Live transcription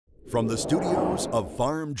From the studios of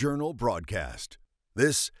Farm Journal Broadcast,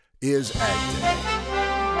 this is AgDay.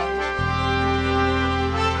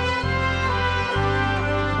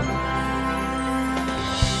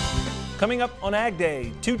 Coming up on Ag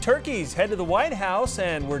Day, 2 turkeys head to the White House,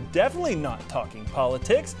 and we're definitely not talking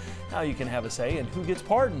politics. How you can have a say in who gets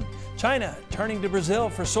pardoned. China turning to Brazil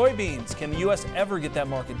for soybeans. Can the U.S. ever get that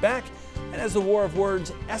market back? And as the war of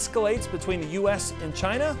words escalates between the U.S. and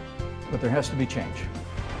China? But there has to be change.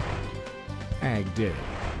 Ag Day,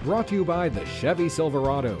 brought to you by the Chevy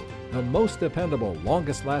Silverado, the most dependable,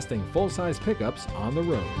 longest-lasting full-size pickups on the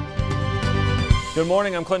road. Good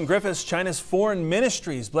morning, I'm Clinton Griffiths. China's foreign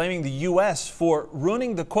ministry is blaming the U.S. for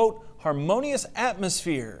ruining the, quote, harmonious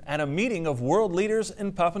atmosphere at a meeting of world leaders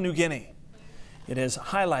in Papua New Guinea. It has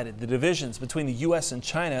highlighted the divisions between the U.S. and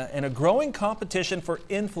China and a growing competition for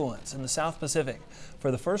influence in the South Pacific.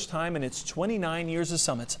 For the first time in its 29 years of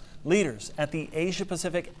summits, leaders at the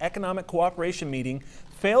Asia-Pacific Economic Cooperation meeting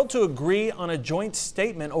failed to agree on a joint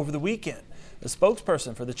statement over the weekend. A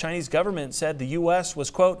spokesperson for the Chinese government said the U.S. was,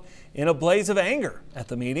 quote, in a blaze of anger at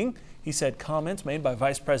the meeting. He said comments made by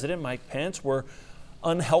Vice President Mike Pence were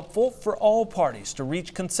unhelpful for all parties to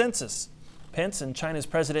reach consensus. Pence and China's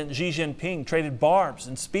President Xi Jinping traded barbs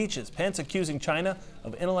and speeches, Pence accusing China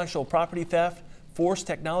of intellectual property theft, forced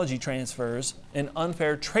technology transfers, and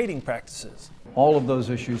unfair trading practices. All of those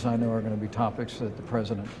issues I know are going to be topics that the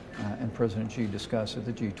President and President Xi discuss at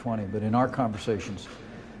the G20. But in our conversations,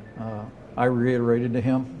 I reiterated to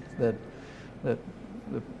him that the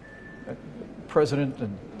President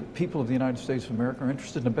and the people of the United States of America are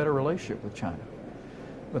interested in a better relationship with China.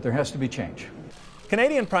 But there has to be change.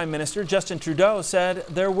 Canadian Prime Minister Justin Trudeau said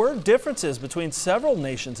there were differences between several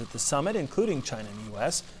nations at the summit, including China and the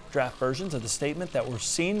U.S. Draft versions of the statement that were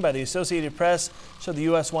seen by the Associated Press showed the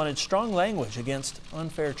U.S. wanted strong language against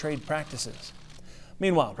unfair trade practices.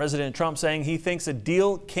 Meanwhile, President Trump saying he thinks a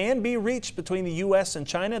deal can be reached between the U.S. and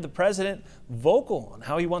China. The president vocal on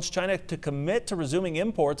how he wants China to commit to resuming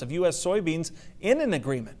imports of U.S. soybeans in an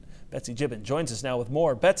agreement. Betsy Gibbon joins us now with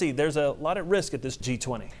more. Betsy, there's a lot at risk at this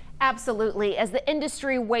G20. Absolutely. As the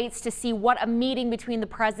industry waits to see what a meeting between the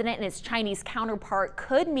president and his Chinese counterpart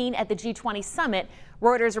could mean at the G20 summit,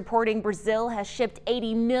 Reuters reporting Brazil has shipped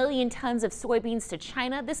 80 million tons of soybeans to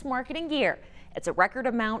China this marketing year. It's a record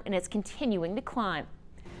amount and it's continuing to climb.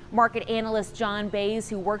 Market analyst John Bays,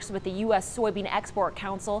 who works with the U.S. Soybean Export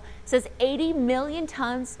Council, says 80 million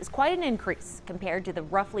tons is quite an increase compared to the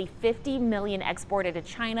roughly 50 million exported to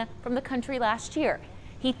China from the country last year.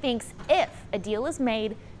 He thinks if a deal is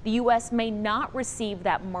made, the U.S. may not receive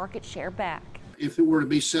that market share back. If it were to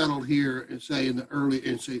be settled here, say in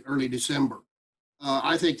early December,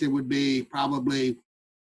 I think there would be probably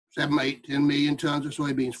 7, 8, 10 million tons of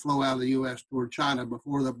soybeans flow out of the U.S. toward China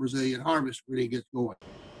before the Brazilian harvest really gets going.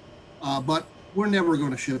 But we're never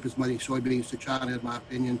going to ship as many soybeans to China, in my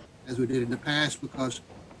opinion, as we did in the past, because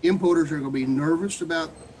importers are going to be nervous about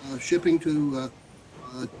shipping to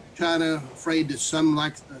China, afraid that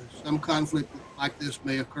some conflict like this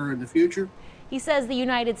may occur in the future. He says the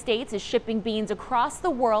United States is shipping beans across the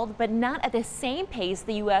world, but not at the same pace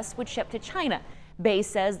the U.S. would ship to China. Bays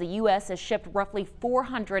says the U.S. has shipped roughly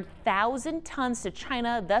 400,000 tons to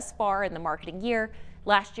China thus far in the marketing year.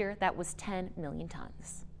 Last year, that was 10 million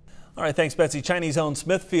tons. All right, thanks, Betsy. Chinese-owned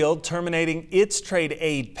Smithfield terminating its trade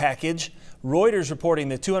aid package. Reuters reporting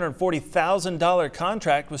the $240,000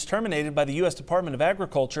 contract was terminated by the U.S. Department of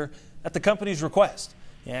Agriculture at the company's request.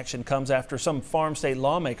 The action comes after some farm state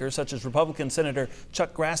lawmakers, such as Republican Senator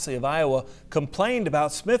Chuck Grassley of Iowa, complained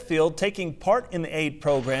about Smithfield taking part in the aid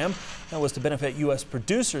program that was to benefit U.S.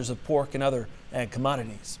 producers of pork and other ag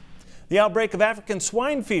commodities. The outbreak of African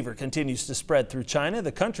swine fever continues to spread through China,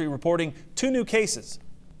 the country reporting 2 new cases.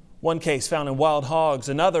 One case found in wild hogs,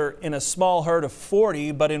 another in a small herd of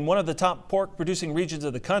 40, but in one of the top pork producing regions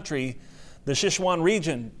of the country. The Sichuan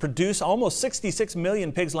region produced almost 66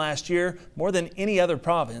 million pigs last year, more than any other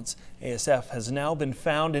province. ASF has now been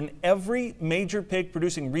found in every major pig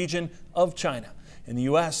producing region of China. In the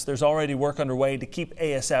U.S., there's already work underway to keep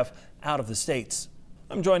ASF out of the states.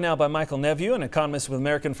 I'm joined now by Michael Neveu, an economist with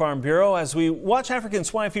American Farm Bureau. As we watch African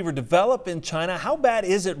swine fever develop in China, how bad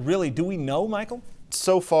is it really? Do we know, Michael?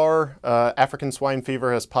 So far, African swine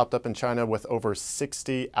fever has popped up in China with over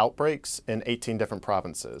 60 outbreaks in 18 different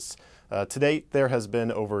provinces. To date, there has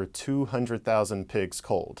been over 200,000 pigs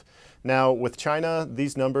culled. Now, with China,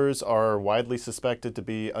 these numbers are widely suspected to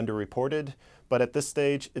be underreported, but at this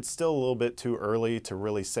stage, it's still a little bit too early to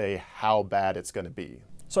really say how bad it's going to be.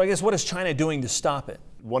 So I guess what is China doing to stop it?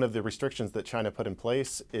 One of the restrictions that China put in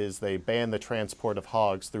place is they ban the transport of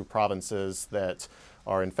hogs through provinces that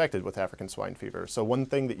are infected with African swine fever. So one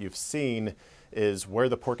thing that you've seen is where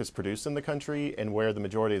the pork is produced in the country and where the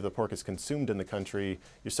majority of the pork is consumed in the country,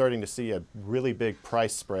 you're starting to see a really big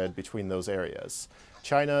price spread between those areas.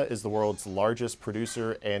 China is the world's largest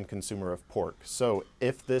producer and consumer of pork. So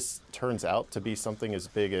if this turns out to be something as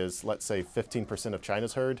big as, let's say, 15% of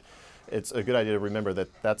China's herd, it's a good idea to remember that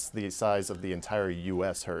that's the size of the entire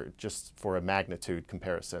U.S. herd, just for a magnitude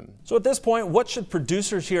comparison. So at this point, what should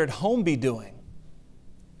producers here at home be doing?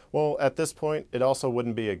 Well, at this point, it also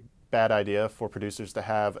wouldn't be a bad idea for producers to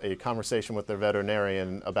have a conversation with their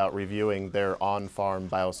veterinarian about reviewing their on-farm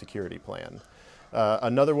biosecurity plan.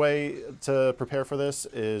 Another way to prepare for this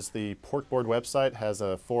is the Pork Board website has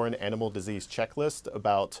a foreign animal disease checklist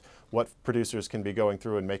about what producers can be going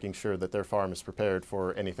through and making sure that their farm is prepared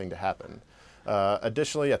for anything to happen.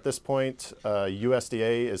 Additionally, at this point,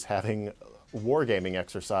 USDA is having wargaming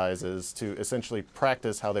exercises to essentially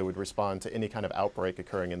practice how they would respond to any kind of outbreak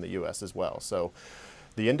occurring in the U.S. as well. So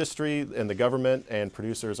the industry and the government and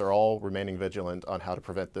producers are all remaining vigilant on how to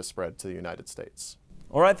prevent this spread to the United States.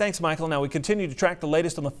 All right, thanks, Michael. Now we continue to track the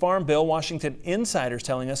latest on the Farm Bill. Washington insiders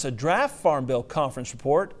telling us a draft Farm Bill conference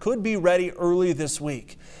report could be ready early this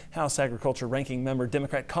week. House Agriculture Ranking Member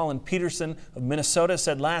Democrat Colin Peterson of Minnesota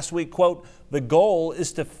said last week, quote, "The goal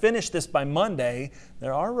is to finish this by Monday."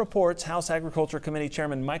 There are reports House Agriculture Committee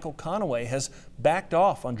Chairman Michael Conaway has backed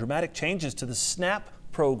off on dramatic changes to the SNAP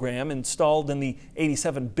program installed in the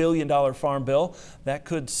 $87 billion Farm Bill. That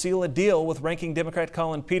could seal a deal with Ranking Democrat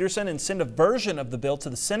Colin Peterson and send a version of the bill to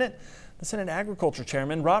the Senate. The Senate Agriculture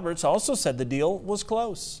Chairman Roberts also said the deal was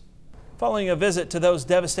close. Following a visit to those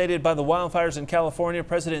devastated by the wildfires in California,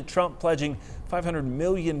 President Trump pledging $500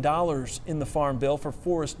 million in the Farm Bill for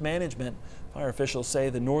forest management. Fire officials say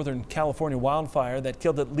the Northern California wildfire that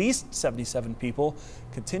killed at least 77 people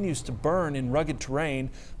continues to burn in rugged terrain.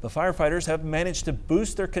 The firefighters have managed to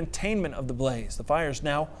boost their containment of the blaze. The fire is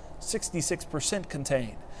now 66%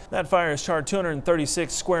 contained. That fire has charred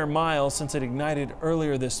 236 square miles since it ignited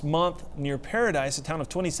earlier this month. Near Paradise, a town of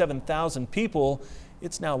 27,000 people,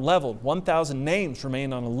 it's now leveled. 1,000 names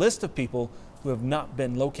remain on a list of people who have not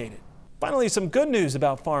been located. Finally, some good news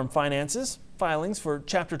about farm finances. Filings for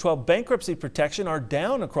Chapter 12 bankruptcy protection are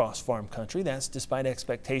down across farm country. That's despite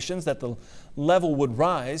expectations that the level would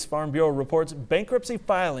rise. Farm Bureau reports bankruptcy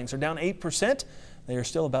filings are down 8%. They are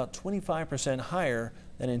still about 25% higher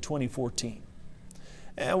than in 2014.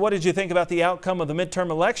 And what did you think about the outcome of the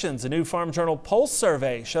midterm elections? A new Farm Journal Pulse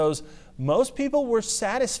survey shows most people were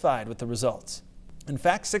satisfied with the results. In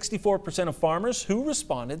fact, 64% of farmers who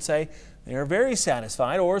responded say they are very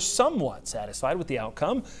satisfied or somewhat satisfied with the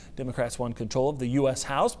outcome. Democrats won control of the U.S.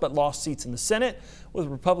 House but lost seats in the Senate, with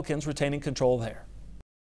Republicans retaining control there.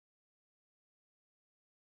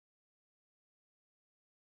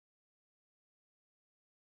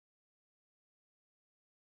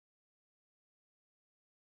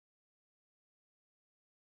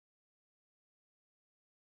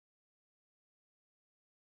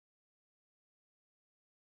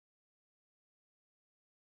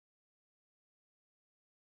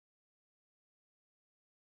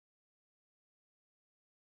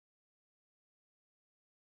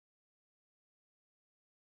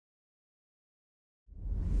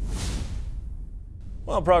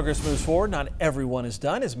 Well, progress moves forward. Not everyone is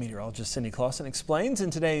done, as meteorologist Cindy Clausen explains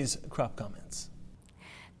in today's Crop Comments.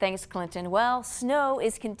 Thanks, Clinton. Well, snow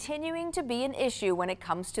is continuing to be an issue when it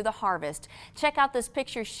comes to the harvest. Check out this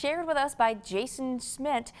picture shared with us by Jason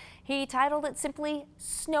Schmidt. He titled it simply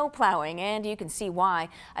 "Snow Plowing," and you can see why.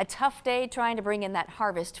 A tough day trying to bring in that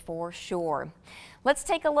harvest for sure. Let's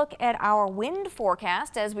take a look at our wind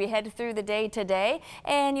forecast as we head through the day today,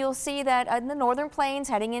 and you'll see that in the northern plains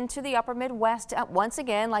heading into the upper Midwest once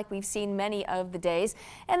again, like we've seen many of the days.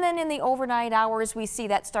 And then in the overnight hours, we see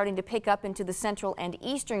that starting to pick up into the central and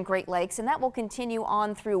eastern Great Lakes, and that will continue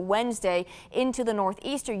on through Wednesday into the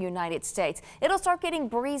northeastern United States. It'll start getting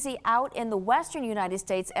breezy out in the western United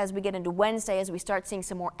States as we get into Wednesday, as we start seeing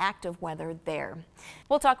some more active weather there.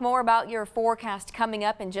 We'll talk more about your forecast coming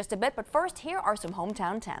up in just a bit, but first, here are some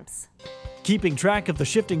hometown temps. Keeping track of the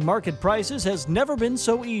shifting market prices has never been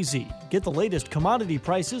so easy. Get the latest commodity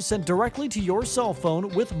prices sent directly to your cell phone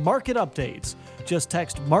with market updates. Just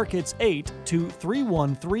text Markets 8 to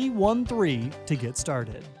 31313 to get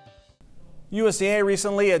started. USDA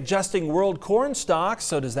recently adjusting world corn stocks.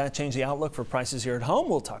 So does that change the outlook for prices here at home?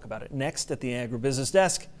 We'll talk about it next at the Agribusiness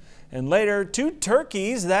Desk. And later, 2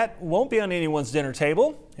 turkeys that won't be on anyone's dinner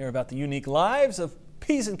table. Hear about the unique lives of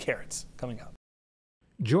peas and carrots coming up.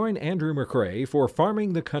 Join Andrew McCrae for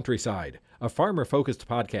Farming the Countryside, a farmer-focused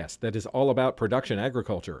podcast that is all about production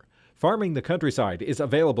agriculture. Farming the Countryside is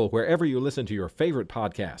available wherever you listen to your favorite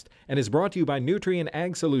podcast and is brought to you by Nutrien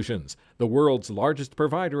Ag Solutions, the world's largest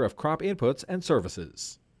provider of crop inputs and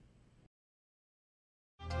services.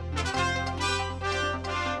 Here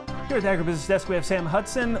at the Agribusiness Desk, we have Sam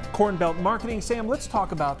Hudson, Corn Belt Marketing. Sam, let's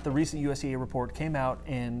talk about the recent USDA report came out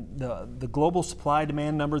and the global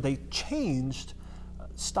supply-demand number. They changed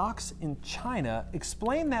stocks in China.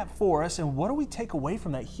 Explain that for us, and what do we take away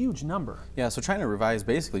from that huge number? Yeah, so China revised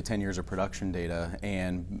basically 10 years of production data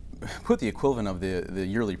and put the equivalent of the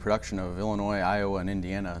yearly production of Illinois, Iowa, and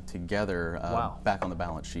Indiana together back on the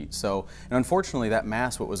balance sheet. So, and unfortunately, that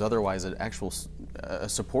masked what was otherwise an actual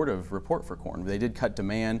supportive report for corn. They did cut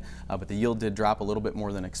demand, but the yield did drop a little bit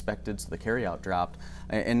more than expected, so the carryout dropped.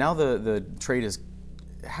 And now the trade is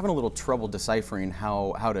having a little trouble deciphering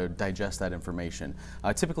how to digest that information.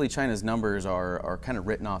 Typically, China's numbers are kind of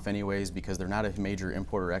written off anyways because they're not a major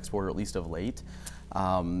importer or exporter, at least of late.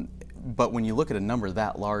 But when you look at a number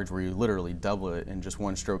that large where you literally double it in just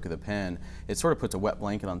one stroke of the pen, it sort of puts a wet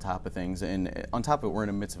blanket on top of things. And on top of it, we're in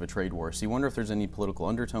the midst of a trade war. So you wonder if there's any political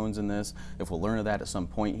undertones in this, if we'll learn of that at some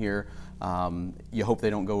point here. You hope they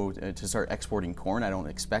don't go to start exporting corn. I don't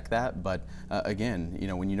expect that. But again, you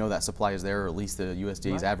know, when you know that supply is there, or at least the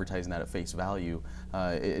USDA is advertising that at face value,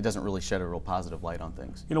 it doesn't really shed a real positive light on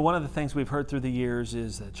things. You know, one of the things we've heard through the years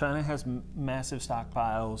is that China has massive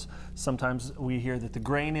stockpiles. Sometimes we hear that the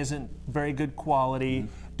grain isn't very good quality.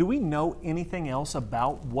 Do we know anything else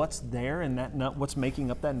about what's there and what's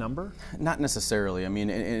making up that number? Not necessarily. I mean,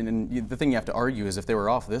 and the thing you have to argue is if they were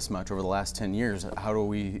off this much over the last 10 years, how do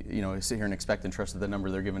we, you know, sit here and expect and trust that the number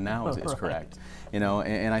they're given now is correct? You know,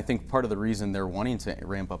 and I think part of the reason they're wanting to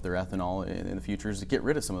ramp up their ethanol in the future is to get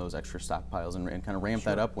rid of some of those extra stockpiles and kind of ramp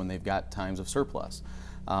that up when they've got times of surplus.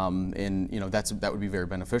 And you know, that would be very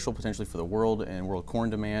beneficial potentially for the world and world corn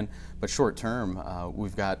demand. But short term,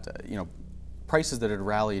 we've got you know, prices that had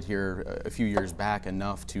rallied here a few years back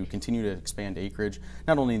enough to continue to expand acreage,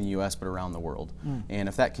 not only in the U.S. but around the world. And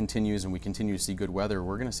if that continues and we continue to see good weather,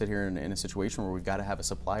 we're going to sit here in a situation where we've got to have a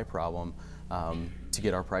supply problem to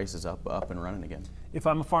get our prices up and running again. If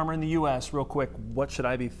I'm a farmer in the U.S., real quick, what should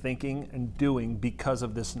I be thinking and doing because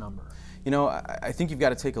of this number? You know, I think you've got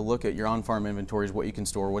to take a look at your on-farm inventories, what you can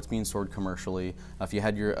store, what's being stored commercially. If you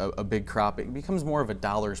had a big crop, it becomes more of a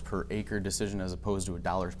dollars per acre decision as opposed to a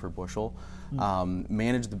dollars per bushel.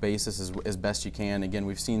 Manage the basis as best you can. Again,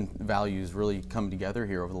 we've seen values really come together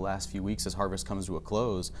here over the last few weeks as harvest comes to a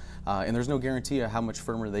close. And there's no guarantee of how much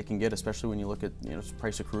firmer they can get, especially when you look at, you know, the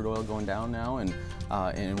price of crude oil going down now and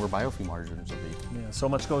where biofuel margins will be. Yeah, so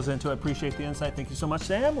much goes into it. I appreciate the insight. Thank you so much,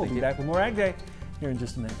 Sam. We'll be back with more Ag Day here in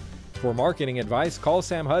just a minute. For marketing advice, call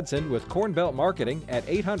Sam Hudson with Corn Belt Marketing at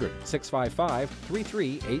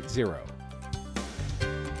 800-655-3380.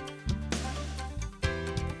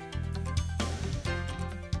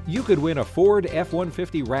 You could win a Ford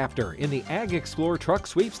F-150 Raptor in the Ag Explore Truck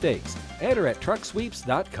Sweepstakes. Enter at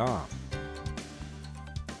trucksweeps.com.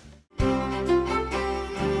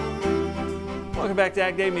 Welcome back to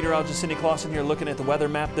Ag Day. Meteorologist Cindy Clausen here looking at the weather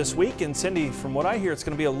map this week. And Cindy, from what I hear, it's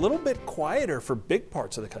going to be a little bit quieter for big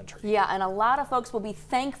parts of the country. Yeah, and a lot of folks will be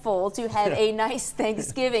thankful to have a nice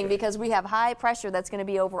Thanksgiving because we have high pressure that's going to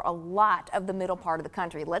be over a lot of the middle part of the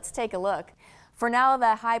country. Let's take a look. For now,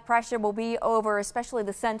 the high pressure will be over especially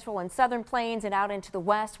the central and southern plains and out into the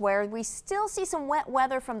west, where we still see some wet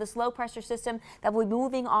weather from this low pressure system that will be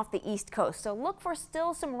moving off the east coast. So look for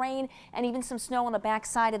still some rain and even some snow on the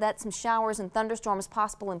backside of that, some showers and thunderstorms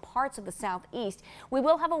possible in parts of the southeast. We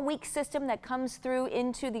will have a weak system that comes through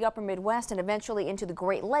into the upper Midwest and eventually into the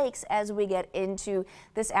Great Lakes as we get into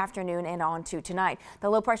this afternoon and on to tonight. The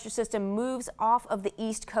low pressure system moves off of the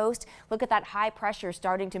east coast. Look at that high pressure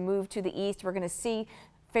starting to move to the east. We're going to see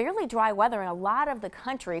fairly dry weather in a lot of the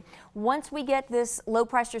country. Once we get this low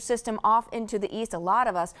pressure system off into the east, a lot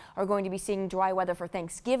of us are going to be seeing dry weather for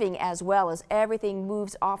Thanksgiving as well as everything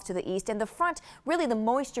moves off to the east. And the front, really the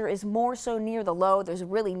moisture is more so near the low. There's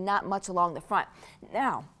really not much along the front.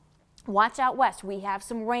 Now, watch out west. We have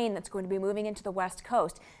some rain that's going to be moving into the west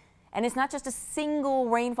coast. And it's not just a single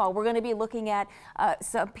rainfall. We're going to be looking at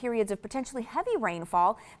some periods of potentially heavy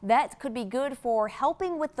rainfall. That could be good for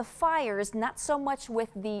helping with the fires, not so much with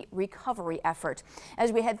the recovery effort.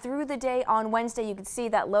 As we head through the day on Wednesday, you can see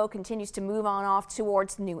that low continues to move on off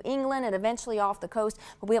towards New England and eventually off the coast.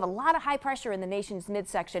 But we have a lot of high pressure in the nation's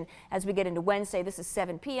midsection as we get into Wednesday. This is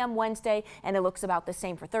 7 p.m. Wednesday, and it looks about the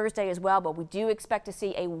same for Thursday as well. But we do expect to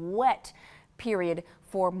see a wet period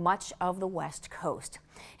for much of the west coast.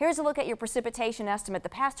 Here's a look at your precipitation estimate. The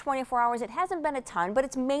past 24 hours, it hasn't been a ton, but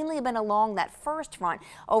it's mainly been along that first front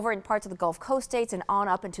over in parts of the Gulf Coast states and on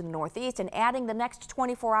up into the northeast. And adding the next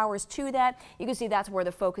 24 hours to that, you can see that's where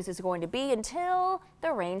the focus is going to be until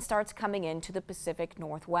the rain starts coming into the Pacific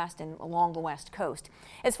Northwest and along the west coast.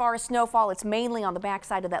 As far as snowfall, it's mainly on the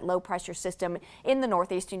backside of that low pressure system in the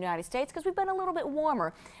northeastern United States because we've been a little bit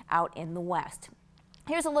warmer out in the west.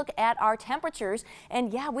 Here's a look at our temperatures,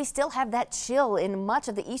 and yeah, we still have that chill in much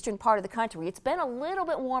of the eastern part of the country. It's been a little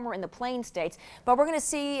bit warmer in the plain states, but we're going to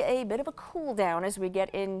see a bit of a cool down as we get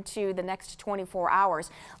into the next 24 hours.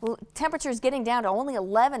 Temperatures getting down to only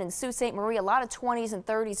 11 in Sault Ste. Marie, a lot of 20s and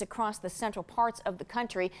 30s across the central parts of the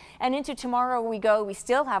country. And into tomorrow we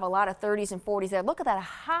still have a lot of 30s and 40s there. Look at that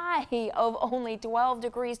high of only 12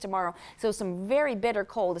 degrees tomorrow, so some very bitter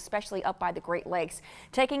cold, especially up by the Great Lakes.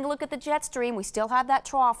 Taking a look at the jet stream, we still have that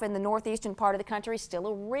trough in the northeastern part of the country, still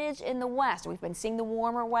a ridge in the west. We've been seeing the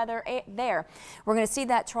warmer weather there. We're going to see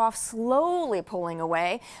that trough slowly pulling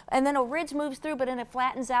away, and then a ridge moves through, but then it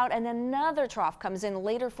flattens out, and another trough comes in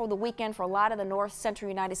later for the weekend for a lot of the north central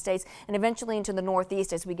United States and eventually into the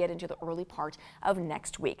northeast as we get into the early part of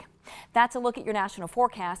next week. That's a look at your national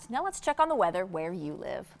forecast. Now let's check on the weather where you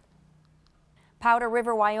live. Powder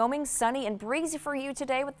River, Wyoming, sunny and breezy for you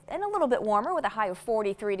today and a little bit warmer with a high of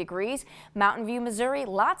 43 degrees. Mountain View, Missouri,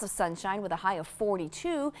 lots of sunshine with a high of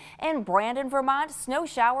 42. And Brandon, Vermont, snow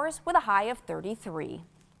showers with a high of 33.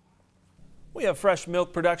 We have fresh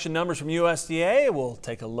milk production numbers from USDA. We'll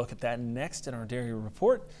take a look at that next in our dairy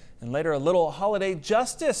report. And later, a little holiday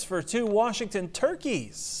justice for 2 Washington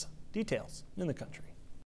turkeys. Details in the country.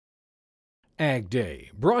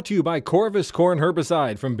 AgDay, brought to you by Corvus Corn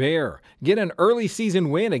Herbicide from Bayer. Get an early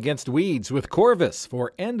season win against weeds with Corvus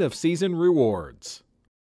for end of season rewards.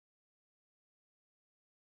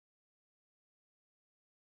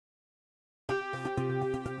 In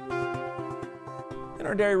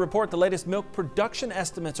our dairy report, the latest milk production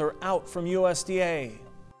estimates are out from USDA.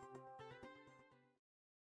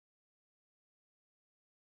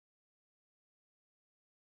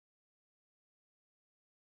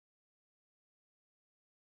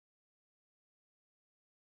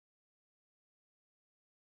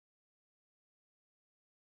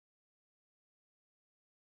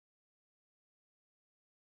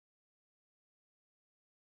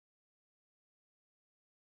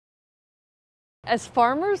 As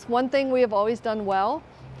farmers, one thing we have always done well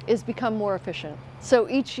is become more efficient. So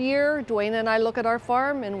each year, Dwayne and I look at our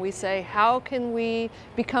farm and we say, how can we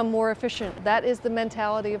become more efficient? That is the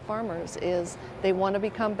mentality of farmers, is they want to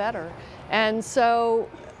become better. And so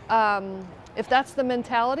if that's the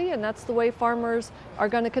mentality and that's the way farmers are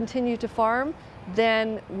going to continue to farm,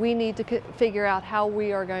 then we need to figure out how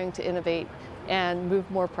we are going to innovate and move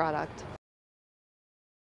more product.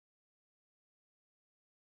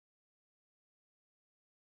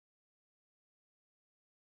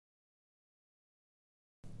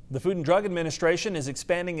 The Food and Drug Administration is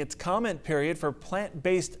expanding its comment period for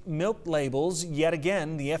plant-based milk labels. Yet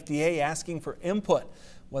again, the FDA asking for input,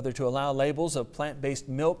 whether to allow labels of plant-based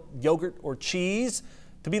milk, yogurt, or cheese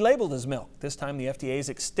to be labeled as milk. This time, the FDA is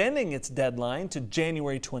extending its deadline to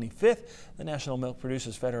January 25th. The National Milk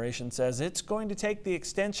Producers Federation says it's going to take the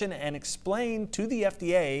extension and explain to the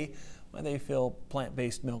FDA why they feel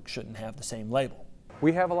plant-based milk shouldn't have the same label.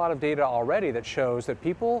 We have a lot of data already that shows that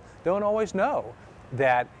people don't always know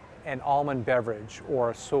that an almond beverage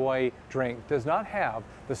or a soy drink does not have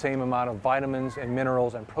the same amount of vitamins and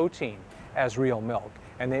minerals and protein as real milk.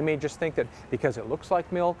 And they may just think that because it looks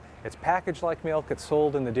like milk, it's packaged like milk, it's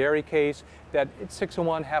sold in the dairy case, that it's 6 of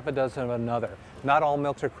one, half a dozen of another. Not all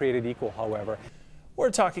milks are created equal, however.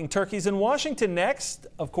 We're talking turkeys in Washington next.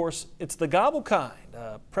 Of course, it's the gobble kind.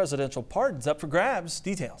 Presidential pardons up for grabs.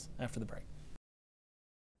 Details after the break.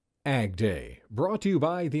 AgDay, brought to you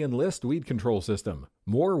by the Enlist Weed Control System.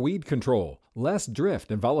 More weed control, less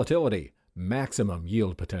drift and volatility, maximum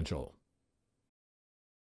yield potential.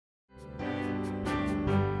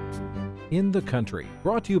 In the country,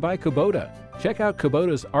 brought to you by Kubota. Check out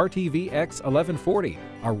Kubota's RTV-X 1140,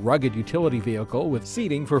 a rugged utility vehicle with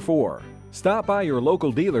seating for 4. Stop by your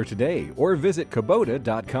local dealer today or visit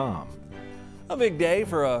Kubota.com. A big day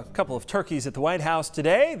for a couple of turkeys at the White House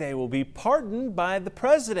today. They will be pardoned by the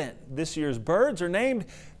president. This year's birds are named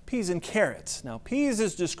Peas and Carrots. Now, Peas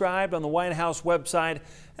is described on the White House website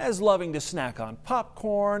as loving to snack on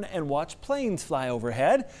popcorn and watch planes fly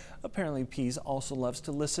overhead. Apparently, Peas also loves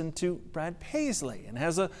to listen to Brad Paisley and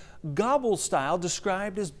has a gobble style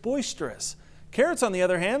described as boisterous. Carrots, on the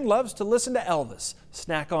other hand, loves to listen to Elvis,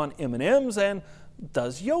 snack on M&Ms, and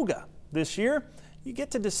does yoga. This year, you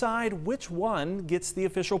get to decide which one gets the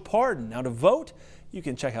official pardon. Now, to vote, you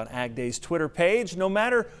can check out AgDay's Twitter page. No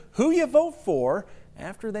matter who you vote for,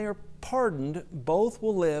 after they are pardoned, both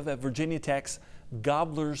will live at Virginia Tech's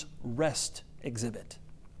Gobbler's Rest exhibit.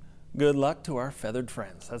 Good luck to our feathered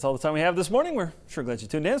friends. That's all the time we have this morning. We're sure glad you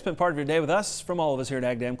tuned in. Spend part of your day with us. From all of us here at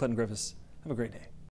AgDay, I'm Clinton Griffiths. Have a great day.